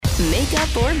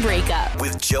Makeup or Breakup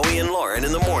with Joey and Lauren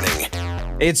in the morning.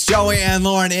 It's Joey and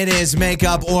Lauren. It is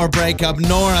Makeup or Breakup.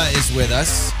 Nora is with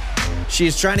us. She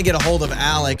is trying to get a hold of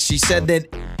Alex. She said that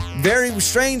very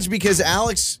strange because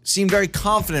Alex seemed very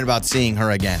confident about seeing her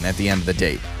again at the end of the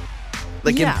date.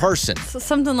 Like in person. So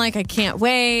something like, I can't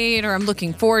wait, or I'm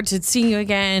looking forward to seeing you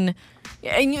again.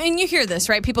 And you hear this,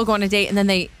 right? People go on a date, and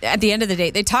then at the end of the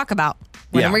date, they talk about,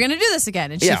 when are we going to do this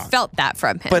again? And she felt that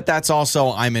from him. But that's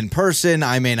also, I'm in person.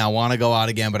 I may not want to go out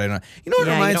again, but I don't. You know what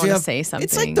it reminds me of? Say something.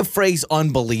 It's like the phrase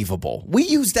unbelievable. We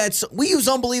use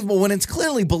unbelievable when it's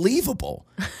clearly believable.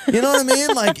 You know what I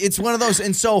mean? Like, it's one of those.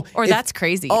 And so. Or that's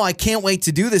crazy. Oh, I can't wait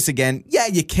to do this again. Yeah,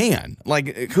 you can. Like,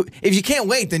 if you can't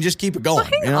wait, then just keep it going.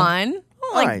 Well, hang on.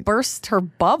 Don't burst her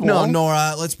bubble. No,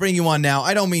 Nora, let's bring you on now.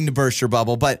 I don't mean to burst your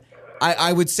bubble, but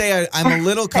I would say I'm a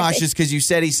little cautious because he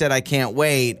said I can't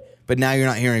wait. But now you're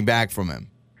not hearing back from him.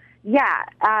 Yeah.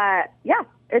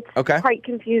 It's quite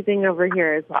confusing over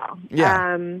here as well.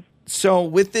 Yeah. So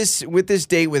with this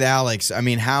date with Alex, I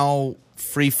mean, how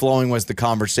free-flowing was the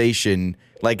conversation?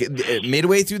 Like,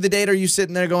 midway through the date, are you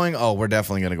sitting there going, oh, we're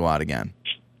definitely going to go out again?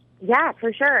 Yeah,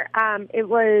 for sure. It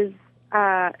was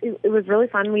really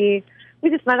fun. We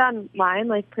just met online,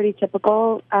 like pretty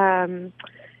typical, and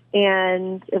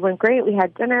it went great. We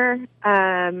had dinner,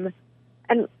 and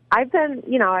I've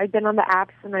been on the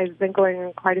apps, and I've been going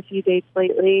on quite a few dates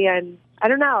lately, and I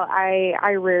don't know,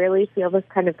 I rarely feel this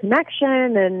kind of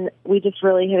connection, and we just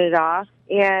really hit it off.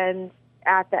 And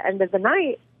at the end of the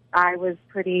night, I was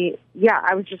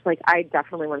just like, I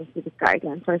definitely want to see this guy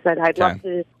again. So I said,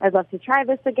 I'd love to try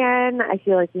this again. I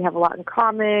feel like we have a lot in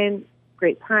common.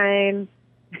 Great time.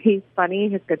 He's funny.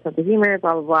 He has good sense of humor.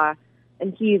 Blah blah blah.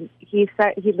 And he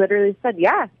literally said,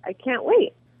 "Yeah, I can't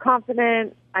wait."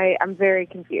 Confident. I'm very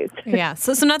confused. Yeah.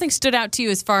 So nothing stood out to you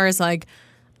as far as like,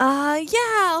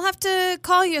 I'll have to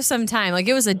call you sometime. Like,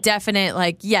 it was a definite,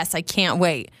 like, yes, I can't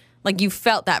wait. Like, you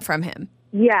felt that from him.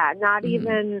 Yeah, not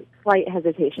even slight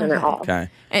hesitation at all. Okay.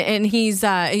 And he's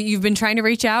you've been trying to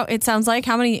reach out, it sounds like.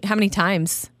 How many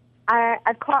times? I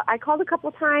called a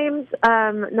couple times.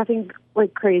 Nothing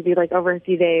like crazy, like over a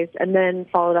few days, and then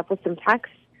followed up with some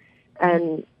texts,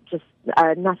 and just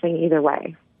nothing either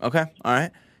way. Okay. All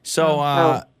right. So,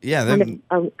 I'm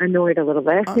annoyed a little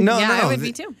bit. No. I would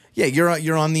be too. Yeah,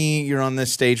 you're on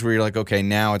this stage where you're like, okay,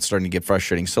 now it's starting to get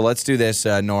frustrating. So let's do this,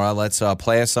 Nora. Let's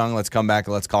play a song. Let's come back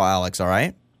and let's call Alex. All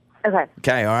right?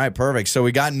 Okay. All right. Perfect. So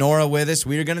we got Nora with us.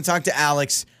 We are going to talk to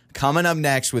Alex coming up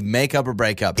next with Makeup or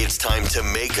Breakup. It's time to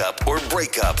make up or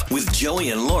break up with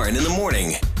Joey and Lauren in the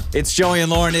morning. It's Joey and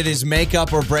Lauren. It is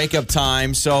Makeup or Breakup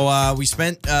time. So we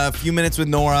spent a few minutes with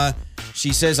Nora.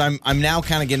 She says, I'm now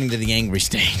kind of getting to the angry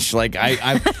stage. Like,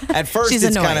 I at first She's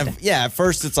it's annoyed. at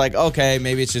first it's like, okay,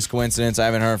 maybe it's just coincidence. I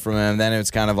haven't heard from him. Then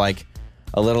it's kind of like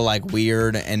a little like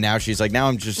weird. And now she's like, now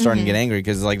I'm just starting to get angry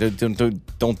because like,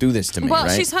 don't do this to me. Well,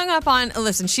 right? she's hung up on,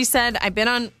 listen, she said, I've been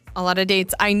on a lot of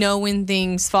dates. I know when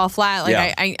things fall flat.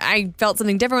 Like, I felt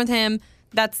something different with him.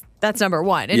 That's number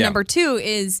one. And number two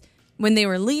is when they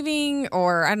were leaving,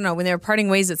 or I don't know, when they were parting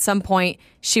ways at some point,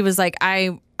 she was like,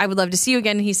 I would love to see you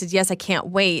again. And he said, yes, I can't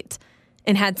wait,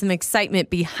 and had some excitement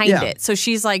behind it. So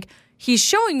she's like, he's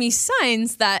showing me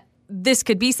signs that this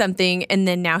could be something, and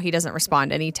then now he doesn't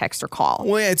respond to any text or call.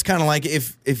 Well, it's kind of like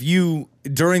if you,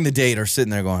 during the date, are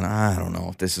sitting there going, I don't know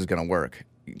if this is going to work.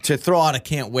 To throw out a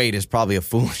can't wait is probably a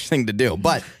foolish thing to do.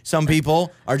 But some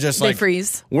people are just They like,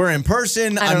 freeze. We're in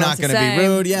person. I'm not going to be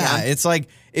rude. Yeah. It's like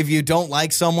if you don't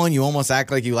like someone, you almost act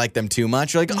like you like them too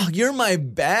much. You're like, oh, you're my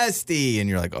bestie. And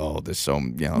you're like, oh, this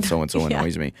so-and-so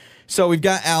annoys me. So we've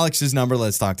got Alex's number.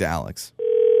 Let's talk to Alex.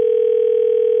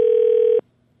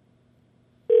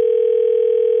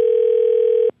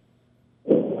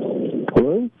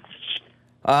 Hello?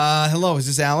 Hello. Is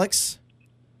this Alex?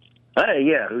 Hey,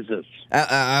 yeah, who's this?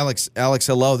 Alex,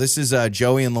 hello. This is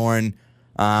Joey and Lauren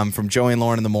from Joey and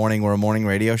Lauren in the Morning. We're a morning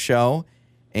radio show.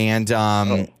 And,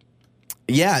 so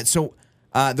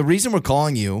the reason we're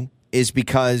calling you is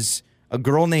because a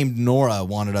girl named Nora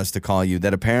wanted us to call you,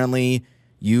 that apparently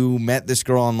you met this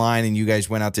girl online and you guys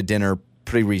went out to dinner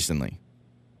pretty recently.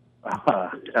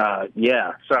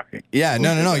 Yeah, sorry. Yeah,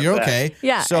 no, you're okay.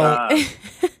 Yeah. So,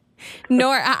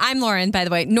 Nora, I'm Lauren, by the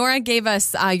way. Nora gave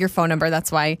us your phone number.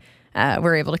 That's why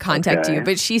we're able to contact you.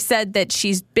 But she said that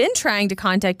she's been trying to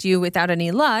contact you without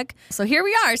any luck. So here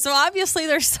we are. So obviously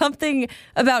there's something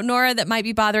about Nora that might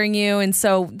be bothering you. And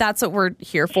so that's what we're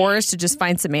here for, is to just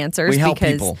find some answers. We help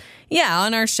people. Yeah,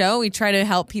 on our show, we try to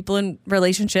help people in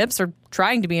relationships or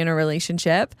trying to be in a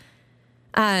relationship.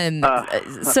 So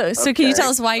can you tell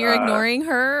us why you're ignoring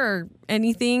her or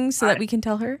anything so that we can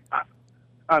tell her?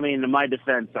 I mean, in my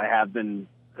defense, I have been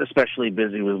especially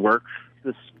busy with work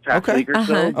this past week or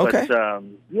so. But,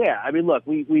 yeah, I mean, look,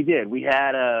 we did. We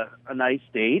had a nice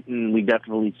date, and we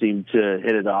definitely seemed to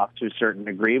hit it off to a certain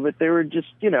degree. But there were just,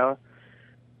 there's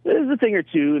a thing or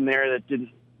two in there that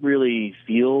didn't really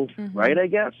feel right, I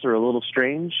guess, or a little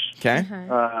strange. Okay.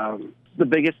 The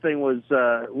biggest thing was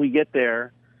we get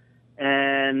there,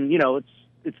 and,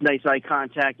 it's nice eye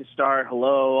contact to start,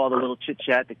 hello, all the little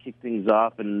chit-chat to kick things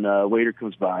off, and waiter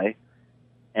comes by,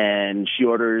 and she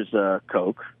orders a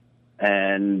Coke,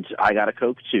 and I got a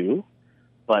Coke too.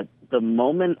 But the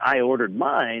moment I ordered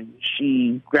mine,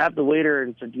 she grabbed the waiter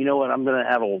and said, you know what, I'm going to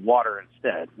have a water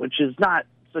instead, which is not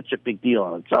such a big deal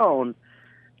on its own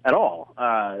at all.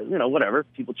 Whatever.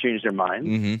 People change their minds.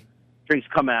 Mm-hmm. Drinks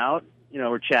come out,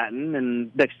 we're chatting,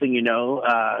 and next thing you know,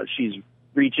 she's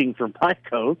reaching for my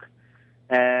Coke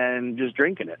and just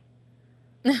drinking it.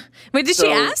 Wait, did she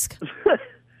ask?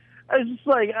 I was just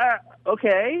like,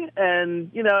 okay.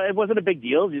 And, it wasn't a big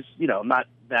deal. Just, I'm not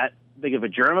that big of a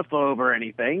germaphobe or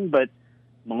anything, but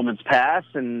moments pass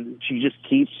and she just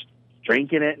keeps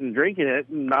drinking it.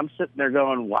 And I'm sitting there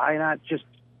going, why not just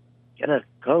get a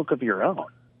Coke of your own?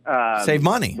 Save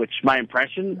money. Which my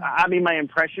impression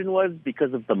was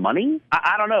because of the money.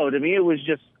 I don't know. To me, it was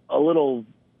just a little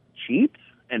cheap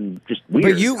and just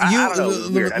weird. But I don't know,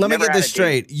 weird. Let me get this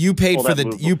straight. You paid for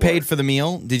the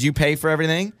meal. Did you pay for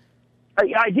everything?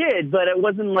 I did, but it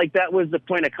wasn't like that was the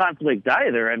point of conflict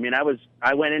either. I mean,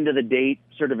 I went into the date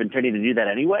sort of intending to do that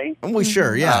anyway. Well,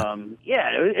 sure, yeah.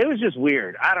 It was just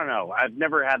weird. I don't know. I've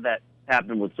never had that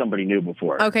happen with somebody new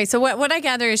before. Okay, so what I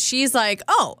gather is she's like,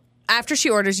 oh, after she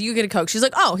orders, you get a Coke. She's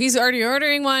like, oh, he's already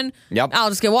ordering one. Yep. I'll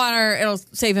just get water. It'll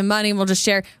save him money. We'll just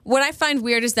share. What I find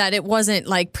weird is that it wasn't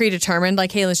like predetermined,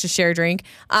 like, hey, let's just share a drink.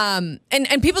 And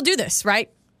people do this, right?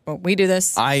 Well, we do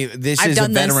this. This is a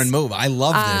veteran move. I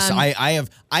love this.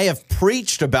 I have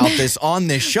preached about this on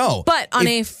this show. But on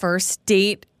a first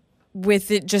date,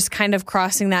 with it just kind of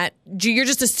crossing that, you're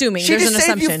just assuming. She there's just an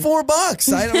saved assumption. you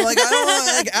 $4. I don't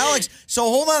like Alex. So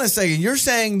hold on a second. You're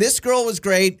saying this girl was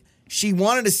great. She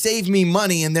wanted to save me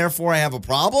money, and therefore I have a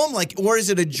problem? Like, or is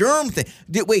it a germ thing?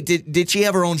 Did she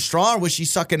have her own straw, or was she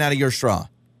sucking out of your straw?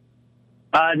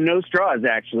 No straws,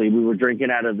 actually. We were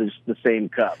drinking out of the same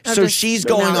cup. So she's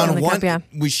going on one. Cup, yeah.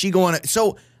 Was she going?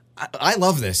 So I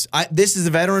love this. This is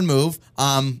a veteran move.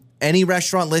 Any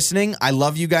restaurant listening, I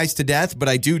love you guys to death, but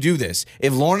I do this.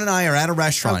 If Lauren and I are at a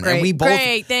restaurant and we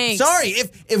both, thanks. Sorry,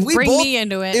 if we bring both, me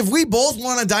into it. If we both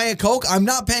want a Diet Coke, I'm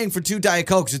not paying for 2 Diet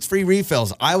Cokes. It's free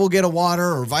refills. I will get a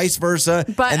water or vice versa,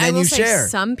 but and then I will you say share.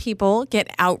 Some people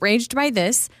get outraged by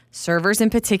this. Servers in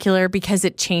particular, because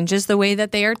it changes the way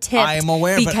that they are tipped. I am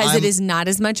aware, because it is not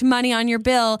as much money on your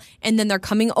bill, and then they're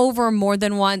coming over more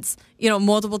than once,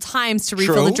 multiple times to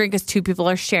refill the drink as 2 people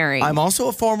are sharing. I'm also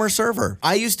a former server.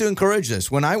 I used to encourage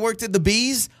this. When I worked at the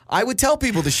Bees, I would tell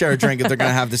people to share a drink if they're going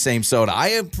to have the same soda. I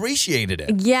appreciated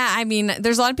it. Yeah, I mean,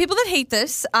 there's a lot of people that hate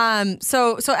this.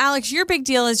 So Alex, your big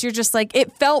deal is you're just like,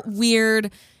 it felt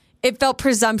weird. It felt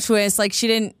presumptuous. Like she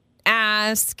didn't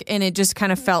ask, and it just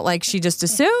kind of felt like she just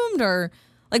assumed, or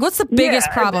like, what's the biggest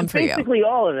problem for you? Basically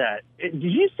all of that. Did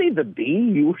you say the Bee?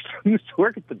 You used to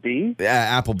work at the Bee?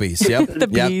 Yeah, Applebee's. Yep. The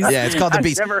Bees. Yeah, it's called the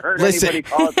Bees. I've never heard anybody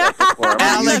call it that before.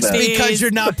 Alex, because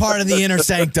you're not part of the inner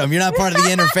sanctum. You're not part of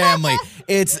the inner family.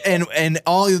 It's and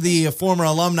all of the former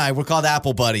alumni were called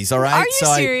Apple Buddies, all right? Are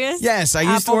you serious? Yes, I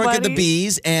used to work at the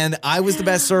Bees, and I was the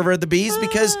best server at the Bees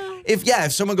because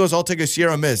if someone goes, I'll take a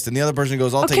Sierra Mist, and the other person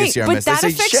goes, I'll take a Sierra Mist. But that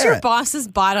they say, affects your boss's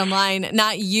bottom line,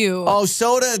 not you. Oh,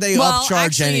 soda, they upcharge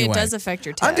actually, anyway. It does affect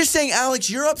your tip. I'm just saying, Alex,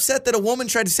 you're upset that a woman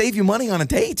tried to save you money on a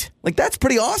date. Like, that's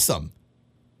pretty awesome.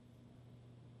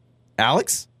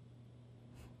 Alex?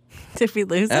 Did we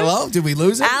lose it? Hello? Did we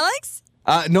lose it? Alex?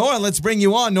 Nora, let's bring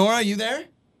you on. Nora, are you there?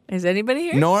 Is anybody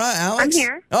here? Nora, Alex? I'm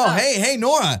here. Oh, hey,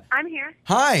 Nora. I'm here.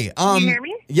 Hi. Can you hear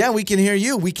me? Yeah, we can hear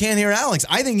you. We can't hear Alex.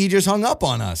 I think he just hung up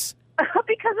on us.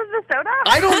 Because of the soda?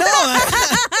 I don't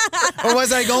know. Or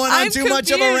was I going on too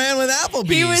much of a rant with Applebee's?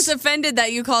 He was offended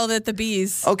that you called it the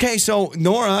Bees. Okay, so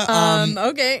Nora.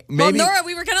 Okay. Maybe, well, Nora,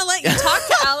 we were going to let you talk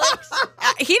to Alex.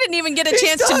 He didn't even get a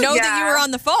chance to know that you were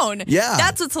on the phone. Yeah.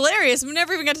 That's what's hilarious. We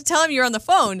never even got to tell him you were on the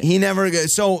phone. He never.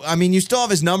 So, I mean, you still have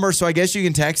his number, so I guess you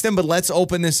can text him, but let's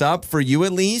open this up for you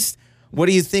at least. What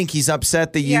do you think? He's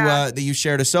upset that you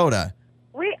shared a soda.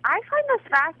 Wait, I find this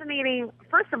fascinating.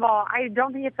 First of all, I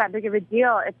don't think it's that big of a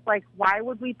deal. It's like, why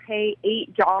would we pay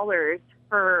 $8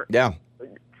 for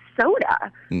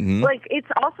soda? Mm-hmm. Like, it's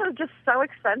also just so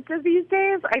expensive these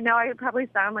days. I know I probably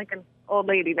sound like an old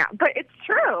lady now, but it's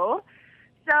true.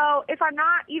 So if I'm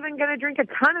not even going to drink a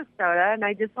ton of soda and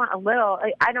I just want a little,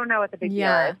 I don't know what the big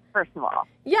deal is, first of all.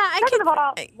 Yeah, Second of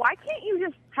all, why can't you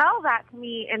just tell that to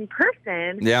me in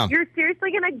person? Yeah. You're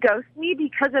seriously going to ghost me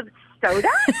because of soda?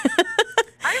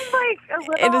 I'm like a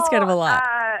little... It is kind of a lot.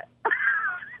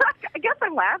 I guess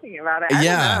I'm laughing about it. I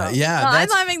don't know. Well, I'm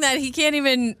laughing that he can't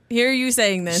even hear you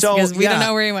saying this because we don't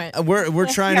know where he went. We're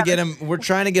trying to get him. We're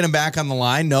trying to get him back on the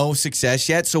line. No success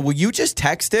yet. So will you just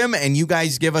text him and you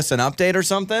guys give us an update or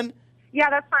something? Yeah,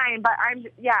 that's fine. But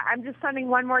I'm just sending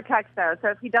one more text though. So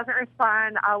if he doesn't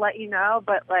respond, I'll let you know.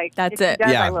 But that's if it.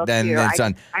 He does, I will then too. it's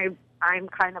done. I'm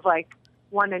kind of like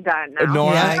one and done now.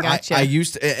 Nora, I gotcha. I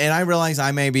used to, and I realize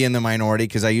I may be in the minority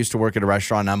because I used to work at a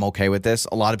restaurant and I'm okay with this.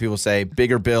 A lot of people say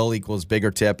bigger bill equals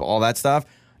bigger tip, all that stuff.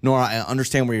 Nora, I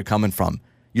understand where you're coming from.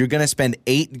 You're going to spend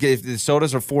if the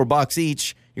sodas are $4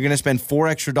 each, you're going to spend $4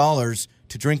 extra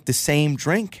to drink the same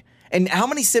drink. And how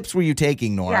many sips were you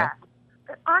taking, Nora?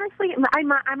 Yeah. Honestly, I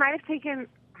might have taken,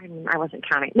 I wasn't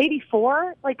counting, maybe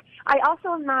 4. Like, I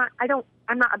also am not,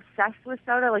 I'm not obsessed with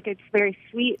soda. Like, it's very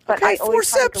sweet, but I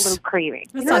always have like a little craving.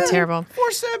 That's not terrible.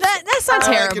 4 sips. That's not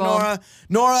terrible.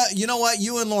 Nora, you know what?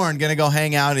 You and Lauren going to go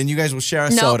hang out and you guys will share a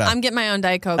No, soda. I'm getting my own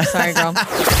Diet Coke. Sorry, girl. On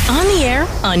the air,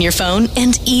 on your phone,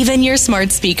 and even your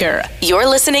smart speaker. You're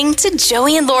listening to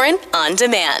Joey and Lauren on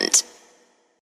demand.